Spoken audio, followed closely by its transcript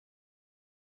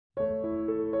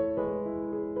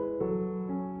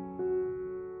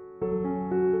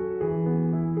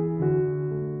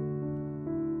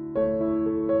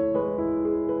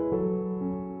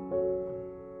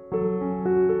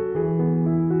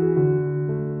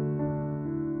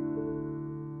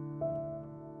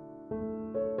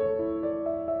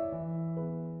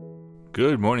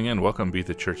Good morning and welcome be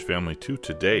the church family to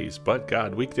today's But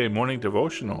God Weekday Morning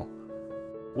Devotional.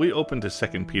 We open to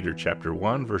 2 Peter chapter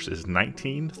 1 verses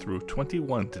 19 through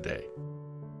 21 today.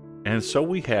 And so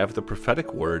we have the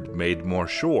prophetic word made more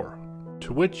sure,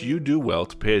 to which you do well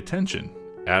to pay attention,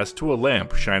 as to a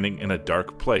lamp shining in a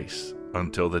dark place,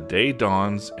 until the day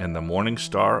dawns and the morning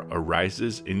star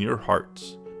arises in your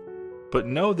hearts. But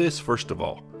know this first of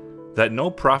all, that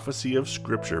no prophecy of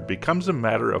Scripture becomes a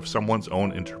matter of someone's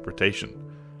own interpretation.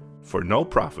 For no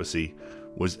prophecy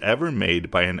was ever made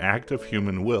by an act of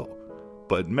human will,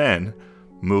 but men,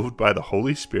 moved by the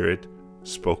Holy Spirit,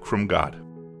 spoke from God.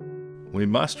 We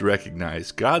must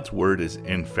recognize God's word is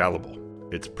infallible.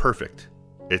 It's perfect.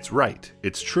 It's right.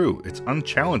 It's true. It's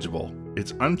unchallengeable.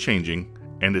 It's unchanging.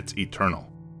 And it's eternal.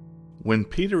 When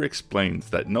Peter explains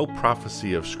that no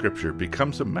prophecy of Scripture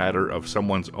becomes a matter of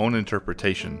someone's own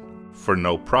interpretation, for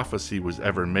no prophecy was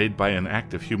ever made by an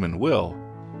act of human will,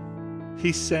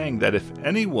 he's saying that if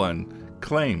anyone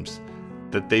claims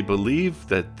that they believe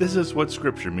that this is what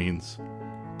Scripture means,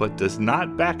 but does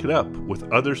not back it up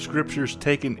with other Scriptures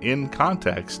taken in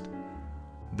context,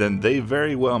 then they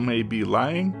very well may be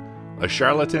lying, a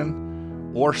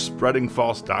charlatan, or spreading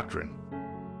false doctrine.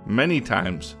 Many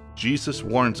times, Jesus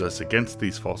warns us against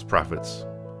these false prophets.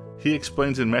 He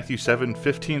explains in Matthew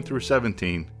 7:15 through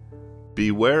 17,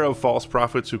 "Beware of false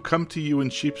prophets who come to you in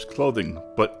sheep's clothing,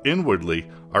 but inwardly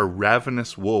are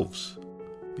ravenous wolves.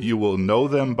 You will know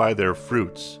them by their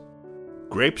fruits.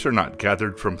 Grapes are not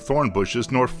gathered from thorn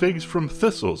bushes, nor figs from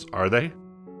thistles, are they?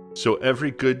 So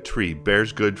every good tree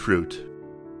bears good fruit,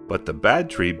 but the bad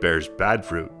tree bears bad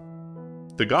fruit."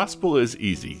 The gospel is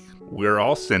easy. We're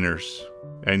all sinners,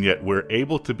 and yet we're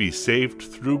able to be saved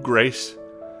through grace,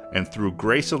 and through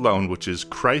grace alone, which is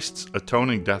Christ's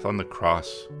atoning death on the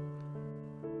cross.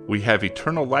 We have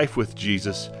eternal life with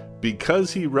Jesus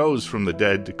because he rose from the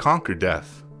dead to conquer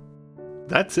death.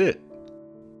 That's it.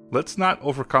 Let's not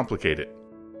overcomplicate it.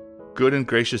 Good and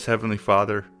gracious Heavenly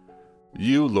Father,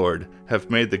 you, Lord, have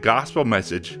made the gospel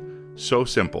message so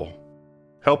simple.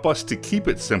 Help us to keep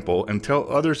it simple and tell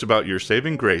others about your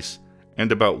saving grace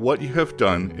and about what you have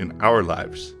done in our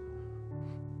lives.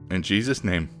 In Jesus'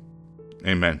 name,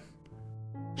 amen.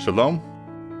 Shalom,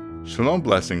 shalom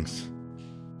blessings.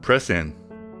 Press in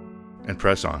and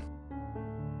press on.